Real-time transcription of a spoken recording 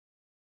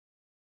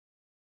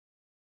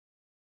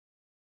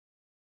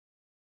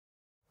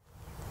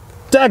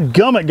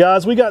Dadgummit,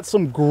 guys, we got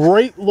some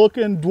great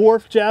looking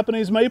dwarf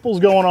Japanese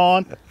maples going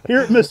on here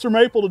at Mr.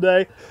 Maple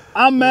today.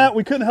 I'm Matt.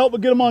 We couldn't help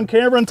but get them on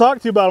camera and talk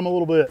to you about them a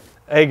little bit.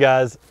 Hey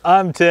guys,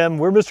 I'm Tim.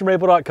 We're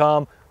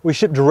MrMaple.com. We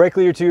ship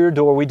directly to your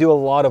door. We do a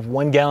lot of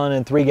 1 gallon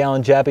and 3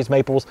 gallon Japanese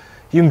maples.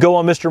 You can go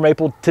on Mr.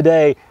 Maple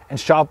today and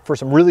shop for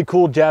some really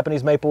cool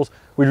Japanese maples.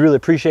 We'd really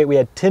appreciate it. We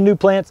had 10 new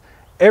plants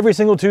every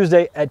single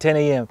Tuesday at 10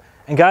 a.m.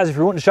 And guys, if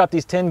you're wanting to shop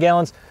these 10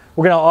 gallons,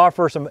 we're going to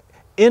offer some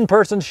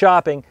in-person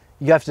shopping.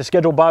 You have to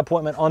schedule by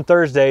appointment on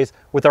Thursdays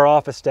with our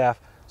office staff.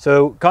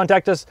 So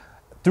contact us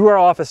through our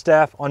office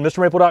staff on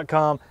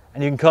MrMaple.com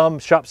and you can come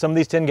shop some of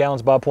these 10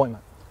 gallons by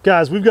appointment.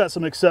 Guys, we've got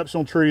some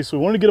exceptional trees, so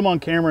we wanted to get them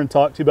on camera and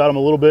talk to you about them a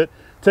little bit.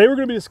 Today we're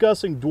going to be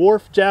discussing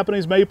dwarf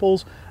Japanese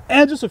maples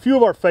and just a few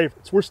of our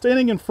favorites. We're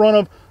standing in front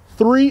of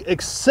 3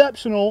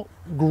 exceptional,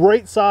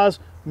 great size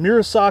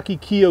Murasaki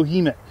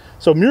Kiyohime.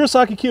 So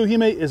Murasaki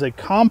Kiyohime is a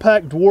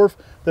compact dwarf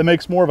that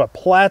makes more of a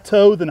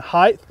plateau than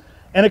height.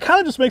 And it kind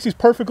of just makes these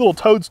perfect little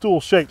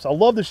toadstool shapes. I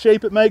love the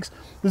shape it makes.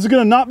 This is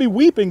going to not be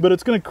weeping, but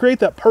it's going to create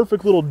that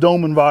perfect little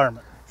dome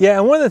environment. Yeah,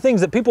 and one of the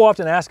things that people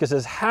often ask us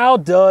is, how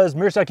does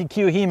Murasaki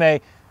Kiyohime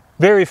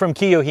vary from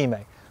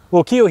Kiyohime?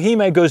 Well,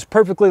 Kiyohime goes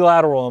perfectly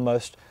lateral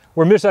almost,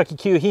 where Murasaki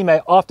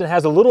Kiyohime often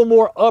has a little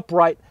more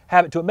upright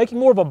habit to it, making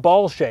more of a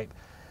ball shape.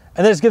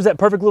 And then it gives that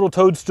perfect little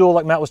toadstool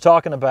like Matt was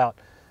talking about.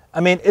 I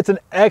mean, it's an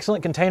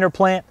excellent container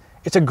plant.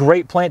 It's a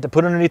great plant to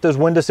put underneath those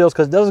windowsills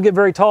because it doesn't get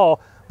very tall,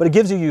 but it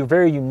gives you a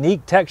very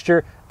unique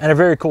texture and a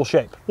very cool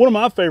shape. One of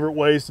my favorite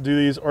ways to do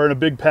these are in a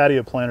big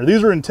patio planter.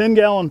 These are in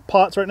 10-gallon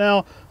pots right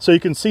now, so you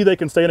can see they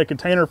can stay in a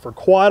container for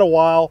quite a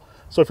while.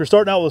 So if you're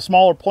starting out with a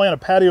smaller plant, a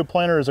patio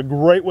planter is a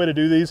great way to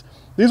do these.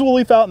 These will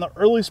leaf out in the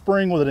early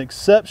spring with an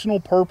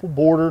exceptional purple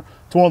border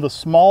to one of the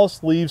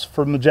smallest leaves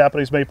from the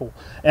Japanese maple.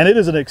 And it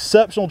is an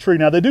exceptional tree.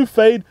 Now they do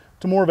fade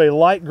to more of a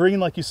light green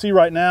like you see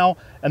right now,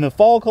 and the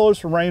fall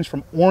colors range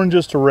from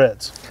oranges to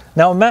reds.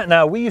 Now Matt and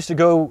I, we used to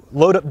go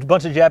load up a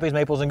bunch of Japanese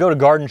maples and go to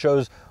garden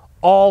shows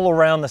all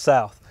around the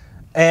South.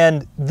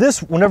 And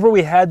whenever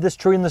we had this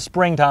tree in the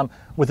springtime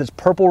with its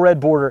purple red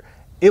border,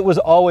 it was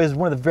always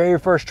one of the very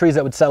first trees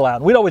that would sell out.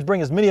 And we'd always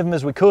bring as many of them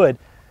as we could,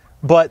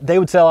 but they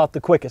would sell out the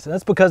quickest. And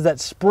that's because that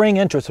spring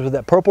interest with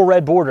that purple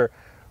red border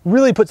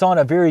really puts on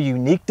a very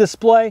unique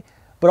display,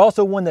 but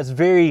also one that's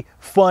very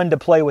fun to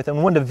play with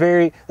and one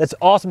that's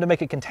awesome to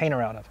make a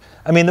container out of.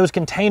 I mean, those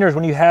containers,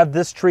 when you have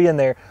this tree in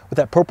there with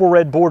that purple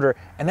red border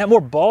and that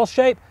more ball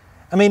shape,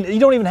 I mean, you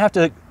don't even have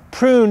to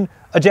prune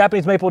a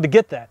Japanese maple to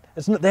get that.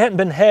 They hadn't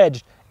been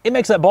hedged. It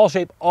makes that ball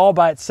shape all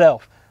by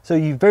itself. So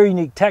you have very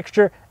unique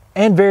texture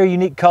and very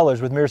unique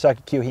colors with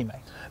Murasaki Kiyohime.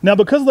 Now,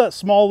 because of that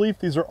small leaf,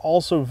 these are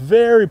also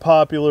very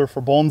popular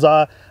for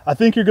bonsai. I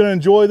think you're going to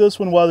enjoy this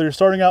one, whether you're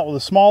starting out with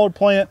a smaller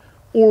plant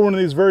or one of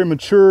these very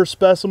mature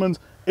specimens.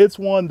 It's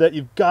one that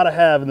you've got to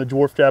have in the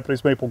dwarf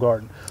Japanese maple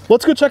garden.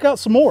 Let's go check out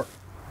some more.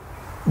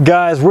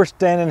 Guys, we're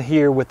standing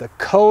here with the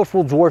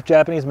colorful dwarf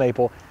Japanese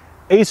maple,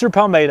 Acer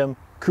palmatum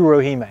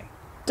kurohime.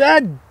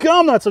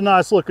 Dadgum, that's a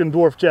nice looking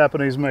dwarf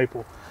Japanese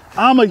maple.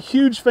 I'm a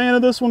huge fan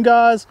of this one,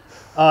 guys.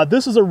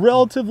 This is a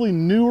relatively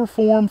newer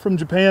form from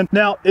Japan.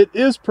 Now, it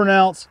is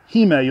pronounced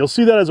hime. You'll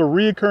see that as a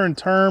reoccurring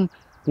term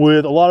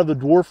with a lot of the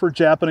dwarfer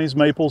Japanese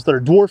maples that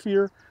are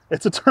dwarfier.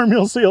 It's a term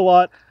you'll see a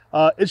lot.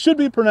 It should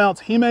be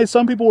pronounced hime.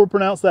 Some people will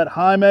pronounce that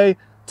jaime.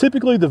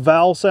 Typically, the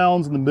vowel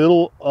sounds in the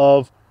middle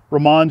of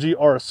romanji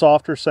are a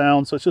softer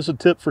sound, so it's just a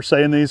tip for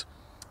saying these.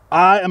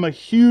 I am a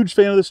huge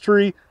fan of this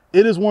tree.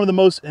 It is one of the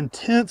most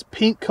intense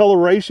pink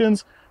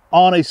colorations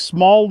on a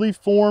small leaf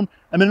form.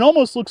 I mean, it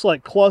almost looks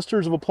like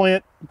clusters of a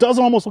plant. It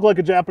doesn't almost look like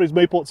a Japanese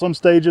maple at some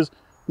stages.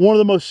 One of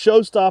the most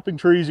show-stopping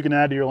trees you can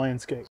add to your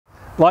landscape.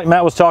 Like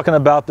Matt was talking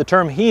about, the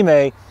term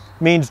hime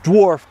means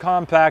dwarf,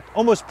 compact,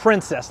 almost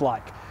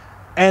princess-like.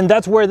 And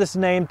that's where this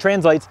name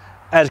translates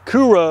as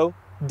kuro,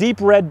 deep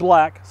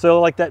red-black,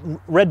 so like that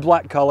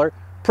red-black color,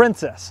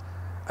 princess.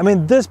 I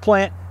mean, this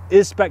plant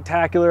is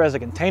spectacular as a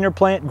container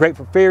plant, great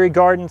for fairy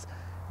gardens.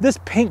 This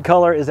pink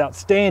color is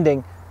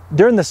outstanding.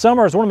 During the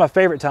summer is one of my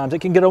favorite times. It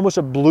can get almost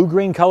a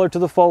blue-green color to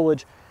the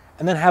foliage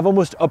and then have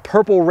almost a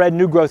purple-red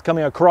new growth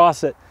coming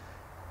across it.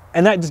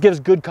 And that just gives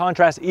good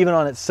contrast even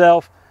on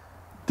itself.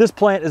 This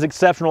plant is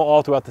exceptional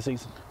all throughout the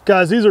season.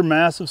 Guys, these are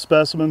massive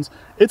specimens.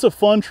 It's a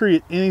fun tree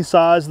at any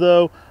size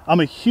though.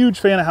 I'm a huge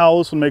fan of how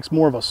this one makes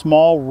more of a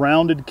small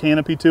rounded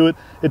canopy to it.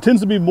 It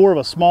tends to be more of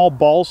a small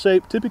ball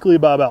shape, typically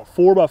by about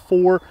 4 by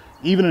 4,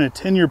 even in a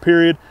 10-year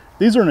period.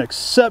 These are an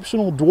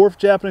exceptional dwarf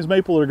Japanese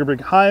maple that are going to bring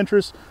high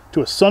interest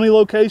to a sunny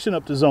location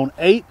up to zone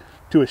 8.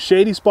 To a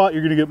shady spot,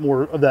 you're going to get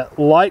more of that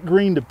light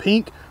green to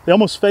pink. They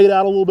almost fade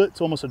out a little bit.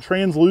 It's almost a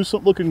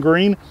translucent looking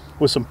green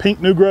with some pink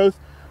new growth.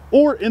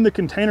 Or in the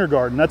container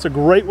garden. That's a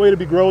great way to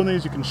be growing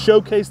these. You can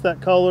showcase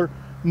that color,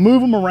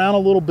 move them around a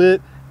little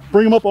bit,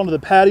 bring them up onto the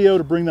patio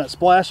to bring that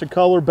splash of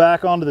color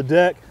back onto the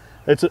deck.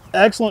 It's an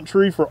excellent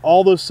tree for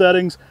all those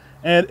settings.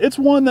 And it's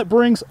one that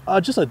brings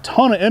just a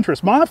ton of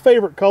interest. My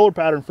favorite color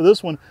pattern for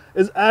this one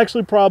is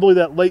actually probably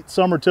that late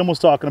summer Tim was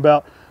talking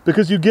about.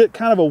 because you get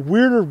kind of a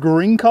weirder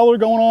green color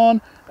going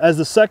on as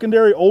the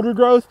secondary older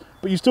growth,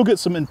 but you still get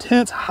some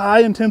intense,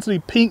 high intensity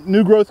pink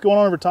new growth going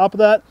on over top of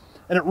that.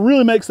 And it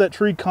really makes that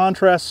tree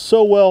contrast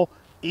so well,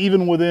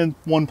 even within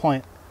one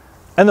plant.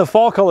 And the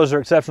fall colors are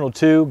exceptional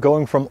too,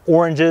 going from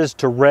oranges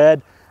to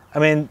red. I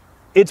mean,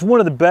 it's one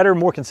of the better,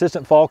 more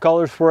consistent fall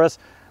colors for us.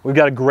 We've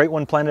got a great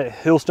one planted at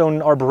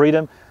Hillstone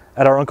Arboretum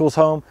at our uncle's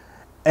home.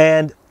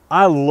 And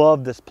I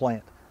love this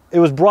plant. It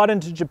was brought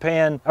into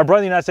Japan, or brought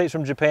in the United States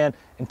from Japan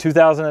in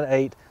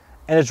 2008.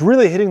 And it's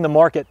really hitting the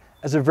market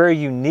as a very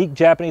unique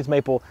Japanese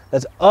maple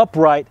that's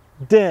upright,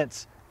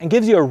 dense, and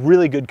gives you a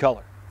really good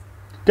color.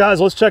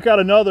 Guys, let's check out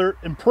another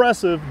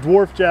impressive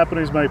dwarf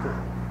Japanese maple.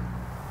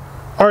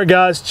 All right,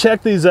 guys,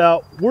 check these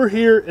out. We're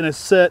here in a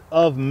set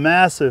of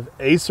massive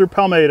Acer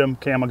palmatum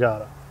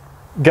Kamagata.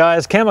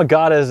 Guys,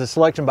 Kamagata is a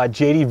selection by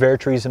J.D.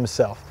 Vertrees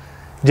himself.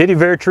 J.D.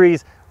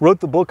 Vertrees wrote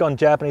the book on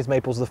Japanese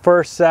maples, the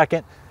first,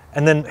 second,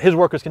 and then his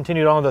work was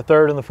continued on the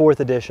third and the fourth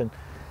edition.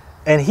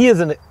 And he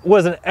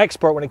was an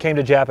expert when it came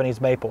to Japanese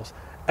maples.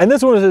 And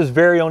this one was his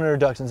very own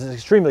introductions. It's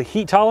extremely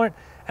heat tolerant,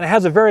 and it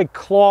has a very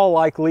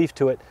claw-like leaf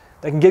to it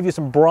that can give you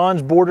some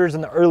bronze borders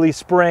in the early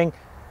spring.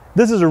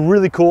 This is a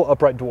really cool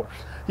upright dwarf.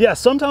 Yeah,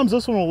 sometimes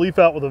this one will leaf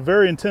out with a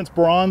very intense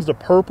bronze to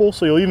purple,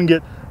 so you'll even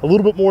get a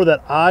little bit more of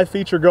that eye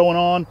feature going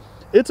on.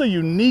 It's a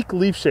unique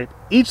leaf shape.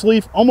 Each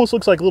leaf almost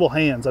looks like little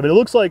hands. I mean, it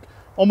looks like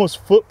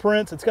almost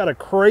footprints. It's got a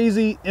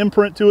crazy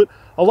imprint to it.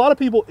 A lot of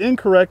people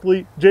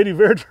incorrectly, J.D.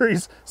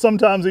 Vertrees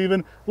sometimes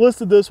even,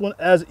 listed this one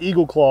as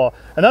eagle claw.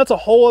 And that's a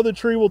whole other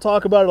tree we'll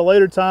talk about at a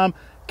later time.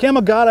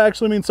 Kamagata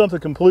actually means something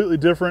completely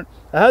different.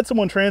 I had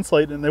someone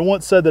translate it, and they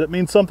once said that it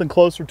means something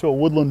closer to a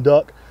woodland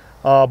duck.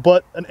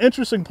 But an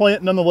interesting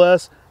plant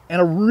nonetheless,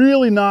 and a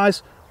really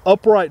nice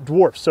upright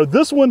dwarf. So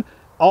this one,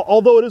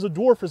 although it is a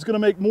dwarf, is going to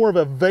make more of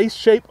a vase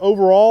shape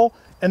overall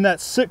in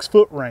that 6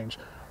 foot range.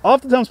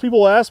 Oftentimes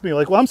people ask me,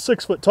 like, well, I'm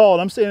 6 foot tall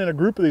and I'm standing in a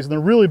group of these and they're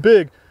really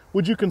big.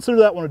 Would you consider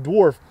that one a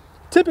dwarf?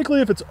 Typically,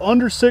 if it's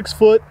under 6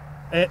 foot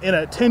in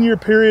a 10-year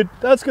period,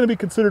 that's going to be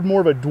considered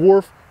more of a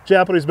dwarf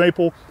Japanese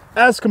maple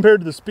as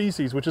compared to the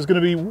species, which is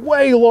going to be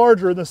way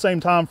larger in the same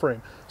time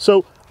frame.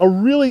 So a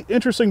really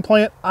interesting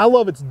plant. I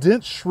love its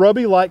dense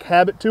shrubby-like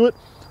habit to it.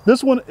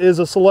 This one is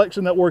a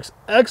selection that works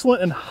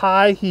excellent in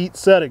high heat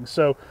settings.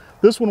 So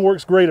this one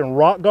works great in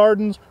rock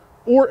gardens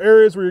or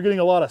areas where you're getting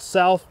a lot of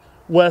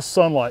southwest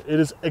sunlight. It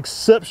is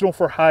exceptional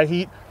for high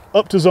heat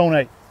up to zone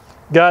 8.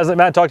 Guys, like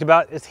Matt talked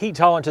about, its heat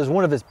tolerance is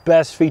one of its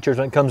best features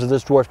when it comes to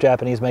this dwarf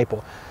Japanese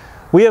maple.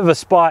 We have a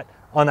spot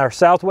on our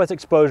southwest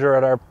exposure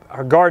at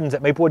our gardens,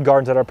 at Maplewood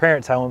Gardens at our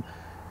parents' home,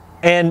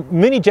 and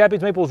many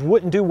Japanese maples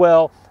wouldn't do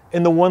well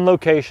in the one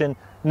location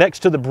next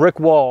to the brick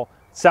wall,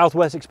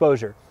 southwest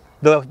exposure.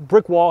 The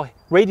brick wall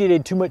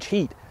radiated too much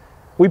heat.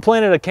 We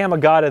planted a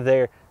Kamagata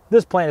there.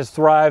 This plant has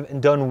thrived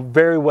and done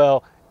very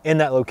well in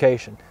that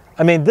location.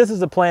 I mean, this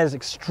is a plant that's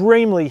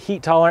extremely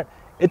heat tolerant.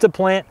 It's a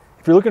plant,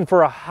 if you're looking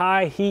for a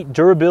high heat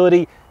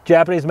durability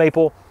Japanese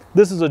maple,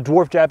 this is a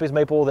dwarf Japanese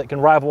maple that can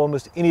rival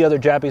almost any other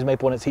Japanese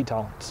maple in its heat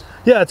tolerance.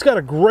 Yeah, it's got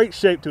a great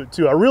shape to it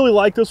too. I really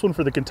like this one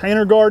for the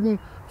container garden,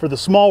 for the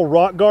small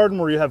rock garden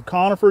where you have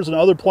conifers and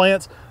other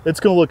plants. It's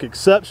going to look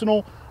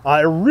exceptional.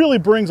 It really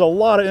brings a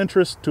lot of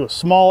interest to a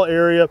small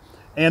area,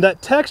 and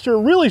that texture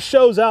really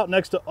shows out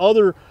next to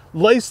other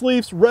lace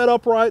leaves, red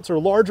uprights, or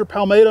larger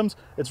palmatums.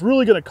 It's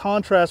really going to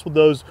contrast with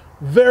those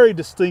very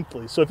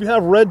distinctly. So if you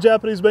have red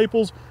Japanese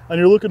maples and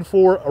you're looking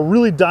for a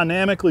really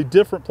dynamically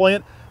different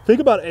plant, think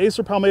about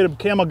Acer palmatum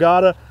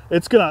Kamagata.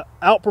 It's going to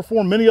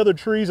outperform many other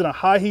trees in a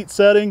high heat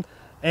setting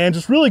and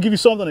just really give you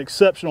something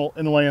exceptional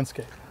in the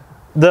landscape.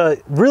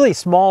 The really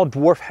small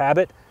dwarf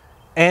habit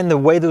and the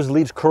way those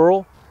leaves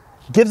curl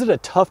gives it a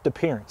tufted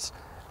appearance.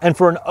 And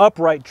for an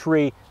upright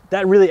tree,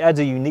 that really adds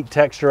a unique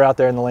texture out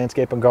there in the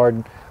landscape and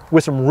garden,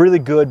 with some really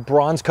good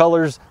bronze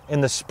colors in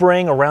the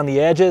spring around the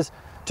edges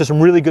to some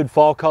really good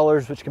fall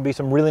colors, which can be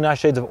some really nice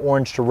shades of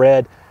orange to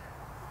red.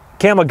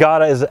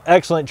 Kamagata is an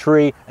excellent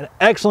tree, an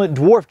excellent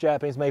dwarf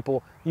Japanese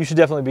maple you should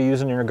definitely be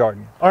using in your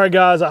garden. All right,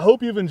 guys, I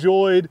hope you've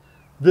enjoyed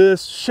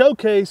this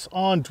showcase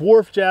on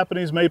dwarf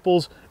Japanese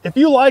maples. If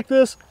you like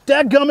this,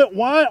 dadgummit,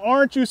 why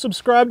aren't you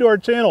subscribed to our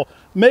channel?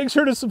 Make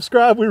sure to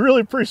subscribe. We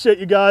really appreciate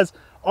you guys.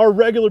 Our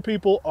regular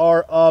people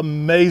are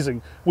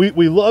amazing. We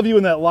love you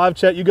in that live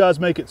chat. You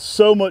guys make it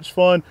so much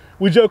fun.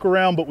 We joke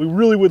around, but we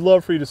really would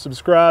love for you to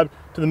subscribe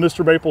to the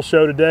Mr. Maple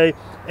Show today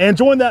and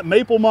join that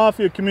Maple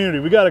Mafia community.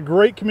 We got a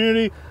great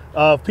community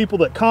of people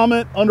that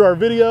comment under our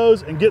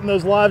videos and get in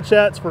those live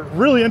chats for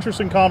really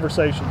interesting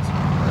conversations.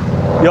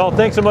 Y'all,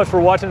 thanks so much for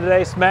watching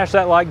today. Smash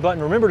that like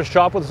button. Remember to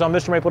shop with us on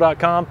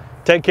MrMaple.com.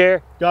 Take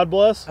care. God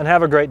bless. And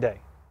have a great day.